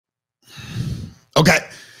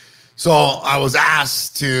So I was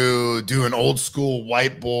asked to do an old school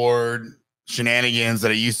whiteboard shenanigans that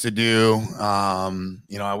I used to do.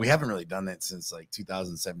 We haven't really done that since like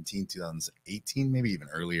 2017, 2018, maybe even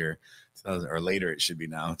earlier, or later it should be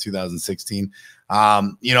now, 2016.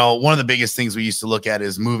 One of the biggest things we used to look at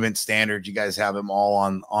is movement standards. You guys have them all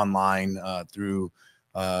online through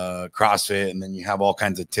CrossFit, and then you have all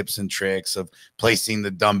kinds of tips and tricks of placing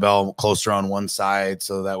the dumbbell closer on one side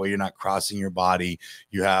so that way you're not crossing your body.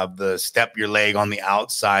 You have the step your leg on the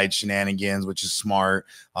outside shenanigans, which is smart.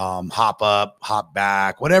 Hop up, hop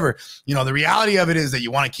back, whatever. The reality of it is that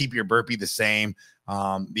you want to keep your burpee the same.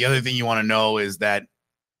 The other thing you want to know is that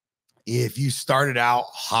if you started out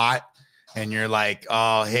hot and you're like,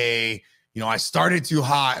 oh, hey, I started too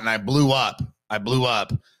hot and I blew up.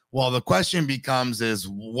 Well, the question becomes is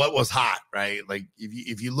what was hot, right? Like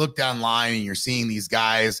if you look down line and you're seeing these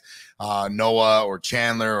guys, Noah or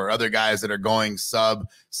Chandler or other guys that are going sub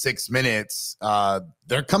 6 minutes,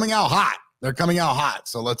 they're coming out hot.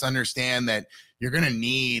 So let's understand that you're going to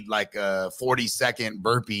need like a 40-second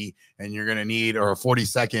burpee, and you're going to need, or a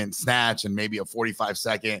 40-second snatch, and maybe a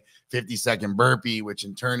 45-second, 50-second burpee, which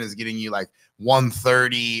in turn is getting you like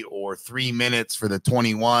 130 or 3 minutes for the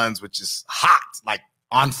 21s, which is hot, like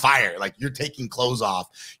on fire, like you're taking clothes off.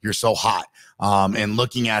 You're so hot. And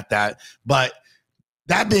looking at that. But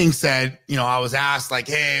that being said, I was asked like,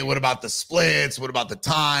 hey, what about the splits? What about the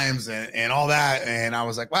times and all that? And I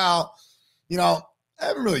was like, well, I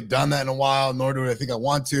haven't really done that in a while, nor do I think I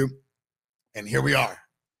want to. And here we are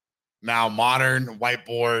now, modern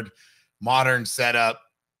whiteboard, modern setup,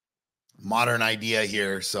 modern idea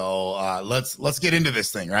here. So let's get into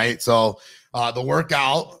this thing, right? So the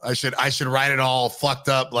workout, I should write it all fucked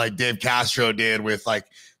up like Dave Castro did with like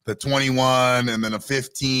the 21 and then a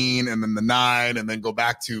 15 and then the 9 and then go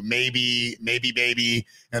back to maybe,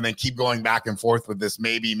 and then keep going back and forth with this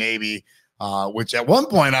maybe, which at one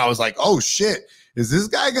point I was like, oh shit, is this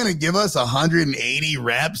guy going to give us 180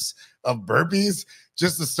 reps of burpees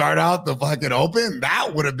just to start out the fucking open?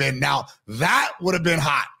 That would have been hot. That would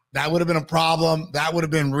have been a problem. That would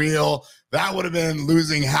have been real. That would have been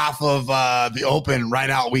losing half of the open right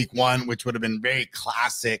out week one, which would have been very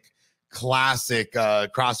classic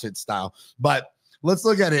CrossFit style. But let's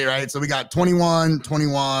look at it, right? So we got 21,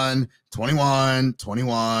 21, 21,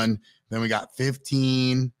 21. Then we got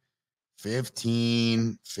 15,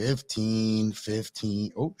 15, 15,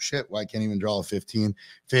 15. Oh, shit. Well, I can't even draw a 15.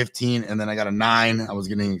 15, and then I got a 9. I was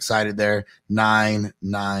getting excited there. 9,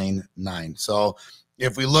 9, 9. So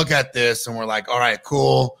if we look at this and we're like, all right,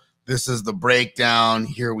 cool. This is the breakdown.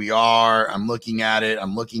 Here we are. I'm looking at it.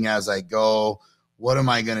 I'm looking as I go. What am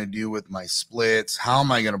I going to do with my splits? How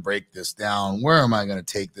am I going to break this down? Where am I going to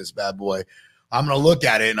take this bad boy? I'm going to look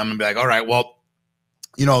at it and I'm going to be like, all right, well,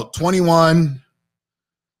 21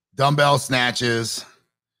 dumbbell snatches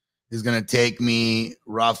is going to take me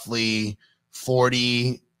roughly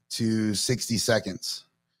 40 to 60 seconds,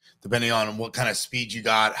 depending on what kind of speed you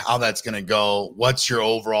got, how that's going to go, what's your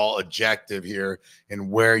overall objective here,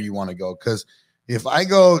 and where you want to go. Because if I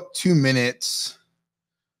go 2 minutes,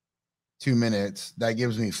 that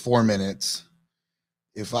gives me 4 minutes.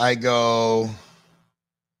 If I go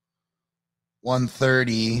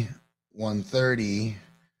 130,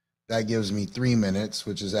 that gives me 3 minutes,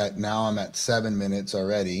 which is now I'm at 7 minutes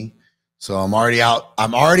already. So I'm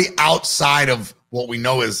already outside of what we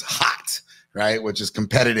know is hot, right? Which is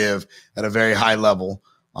competitive at a very high level.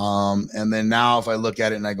 And then now if I look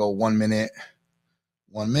at it and I go 1 minute,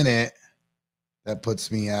 that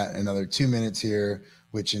puts me at another 2 minutes here,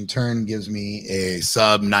 which in turn gives me a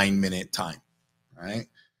sub 9 minute time, right?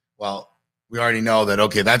 Well, we already know that,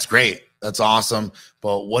 okay, that's great. That's awesome.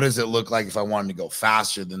 But what does it look like if I wanted to go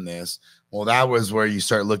faster than this? Well, that was where you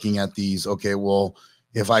start looking at these. Okay, well,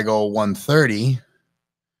 if I go 130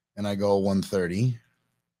 and I go 130,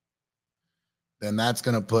 then that's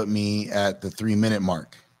going to put me at the 3 minute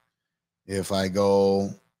mark. If I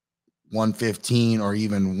go 115 or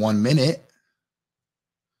even 1 minute,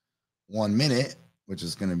 which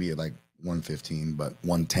is going to be like 115, but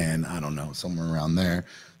 110, I don't know, somewhere around there.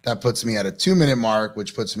 That puts me at a 2 minute mark,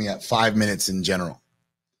 which puts me at 5 minutes in general.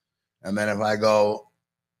 And then if I go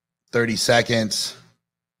 30 seconds,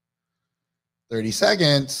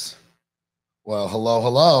 well,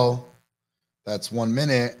 hello, that's 1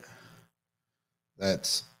 minute.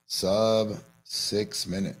 That's sub 6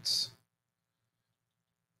 minutes.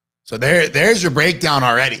 So there's your breakdown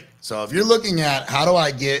already. So if you're looking at how do I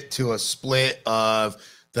get to a split of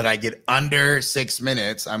that I get under 6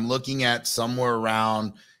 minutes, I'm looking at somewhere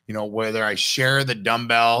around, whether I share the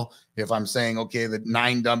dumbbell. if I'm saying, okay, the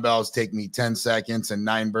 9 dumbbells take me 10 seconds and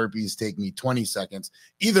 9 burpees take me 20 seconds,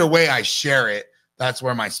 either way I share it, that's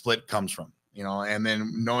where my split comes from, you know, and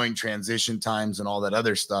then knowing transition times and all that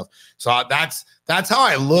other stuff. So that's how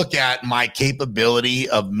I look at my capability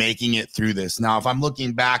of making it through this. Now, if I'm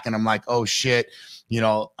looking back and I'm like, oh shit, you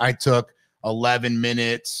know, I took 11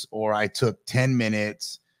 minutes or I took 10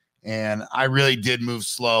 minutes and I really did move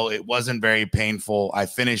slow. It wasn't very painful. I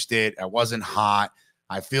finished it. I wasn't hot.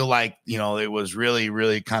 I feel like, you know, it was really,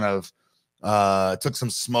 really kind of took some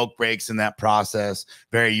smoke breaks in that process.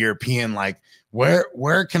 Very European, like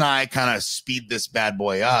where can I kind of speed this bad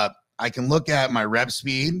boy up? I can look at my rep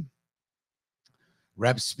speed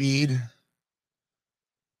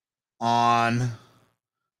on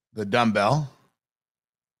the dumbbell.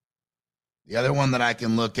 The other one that I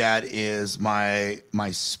can look at is my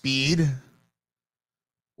speed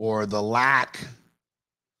or the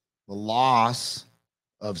loss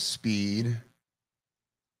of speed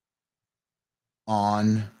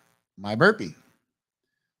on my burpee.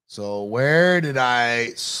 So where did I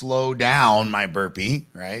slow down my burpee,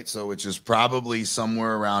 right? So which is probably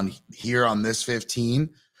somewhere around here on this 15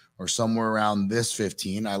 or somewhere around this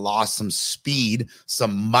 15. I lost some speed,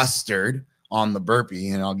 some mustard on the burpee,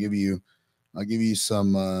 and I'll give you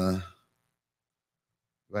some do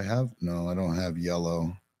I have? No, I don't have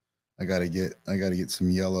yellow. I gotta get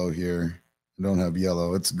some yellow here. I don't have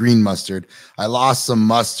yellow. It's green mustard. I lost some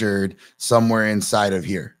mustard somewhere inside of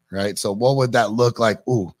here, right? So what would that look like?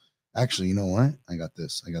 Ooh, actually, you know what? I got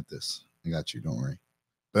this. I got you. Don't worry.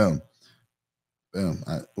 Boom. Boom.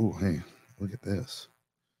 Oh, hey, look at this.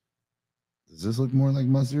 Does this look more like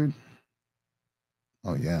mustard?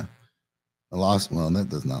 Oh, yeah. I lost. Well, that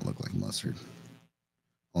does not look like mustard.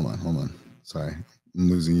 Hold on. Sorry. I'm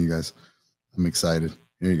losing you guys. I'm excited.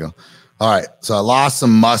 Here you go. All right. So I lost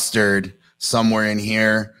some mustard somewhere in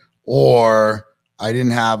here, or I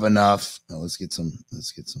didn't have enough. Oh, let's get some. Oh,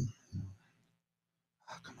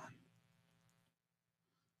 come on.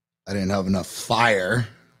 I didn't have enough fire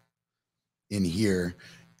in here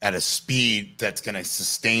at a speed that's going to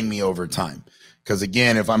sustain me over time. Because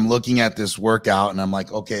again, if I'm looking at this workout and I'm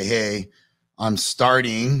like, okay, hey, I'm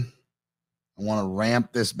starting, I want to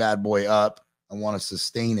ramp this bad boy up. I want to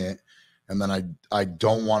sustain it. And then I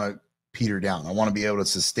don't want to peter down. I want to be able to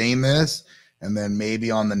sustain this and then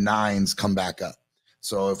maybe on the 9s come back up.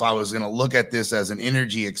 So if I was going to look at this as an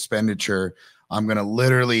energy expenditure, I'm going to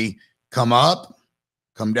literally come up,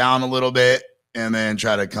 come down a little bit, and then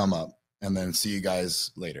try to come up and then see you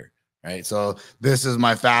guys later. Right. So this is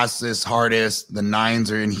my fastest, hardest. The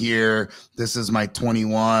 9s are in here. This is my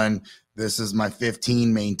 21. This is my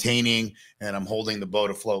 15 maintaining, and I'm holding the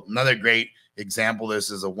boat afloat. Another great example,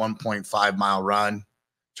 this is a 1.5 mile run,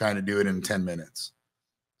 trying to do it in 10 minutes.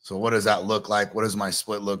 So what does that look like? What does my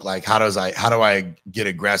split look like? How do I get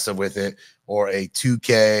aggressive with it? Or a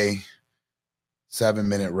 2K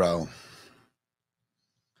 7-minute row.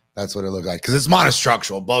 That's what it looked like. Because it's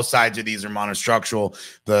monostructural. Both sides of these are monostructural.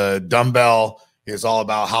 The dumbbell is all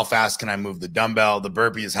about how fast can I move the dumbbell. The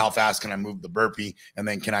burpee is how fast can I move the burpee. And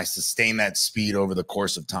then can I sustain that speed over the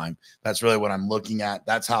course of time? That's really what I'm looking at.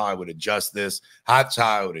 That's how I would adjust this. That's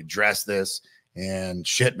how I would address this. And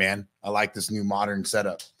shit, man, I like this new modern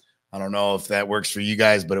setup. I don't know if that works for you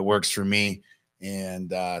guys, but it works for me. And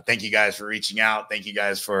thank you guys for reaching out. Thank you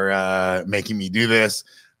guys for making me do this.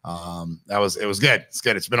 It was good. It's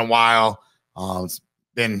good. It's been a while.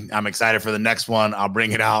 I'm excited for the next one. I'll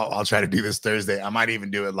bring it out. I'll try to do this Thursday. I might even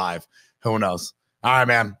do it live. Who knows? All right,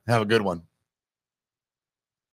 man. Have a good one.